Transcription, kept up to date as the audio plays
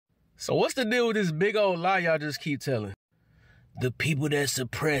So what's the deal with this big old lie y'all just keep telling? The people that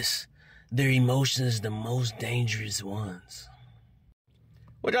suppress their emotions, the most dangerous ones.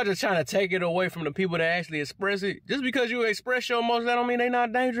 What, y'all just trying to take it away from the people that actually express it? Just because you express your emotions, that don't mean they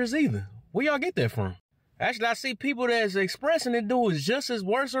not dangerous either. Where y'all get that from? Actually, I see people that's expressing it do is just as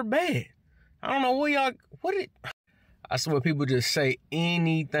worse or bad. I don't know I swear people just say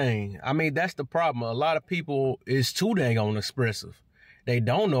anything. I mean, that's the problem. A lot of people is too dang on expressive. They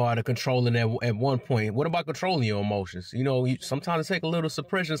don't know how to control it at one point. What about controlling your emotions? You know, sometimes it take a little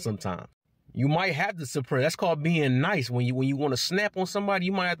suppression sometimes. You might have to suppress. That's called being nice. When you want to snap on somebody,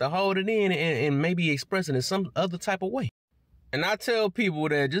 you might have to hold it in and maybe express it in some other type of way. And I tell people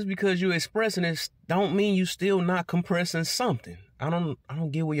that just because you expressing it don't mean you still not compressing something. I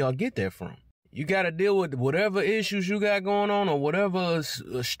don't get where y'all get that from. You got to deal with whatever issues you got going on or whatever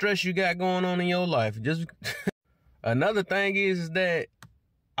stress you got going on in your life. Just another thing is that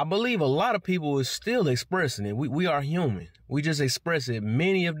I believe a lot of people is still expressing it. We are human. We just express it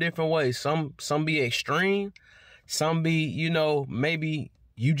many of different ways. Some be extreme. Some be, maybe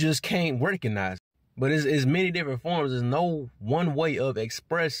you just can't recognize it. But it's many different forms. There's no one way of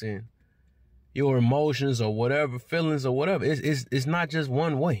expressing your emotions or whatever, feelings or whatever. It's not just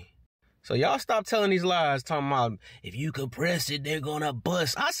one way. So y'all stop telling these lies talking about if you compress it, they're gonna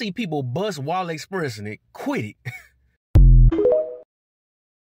bust. I see people bust while expressing it. Quit it.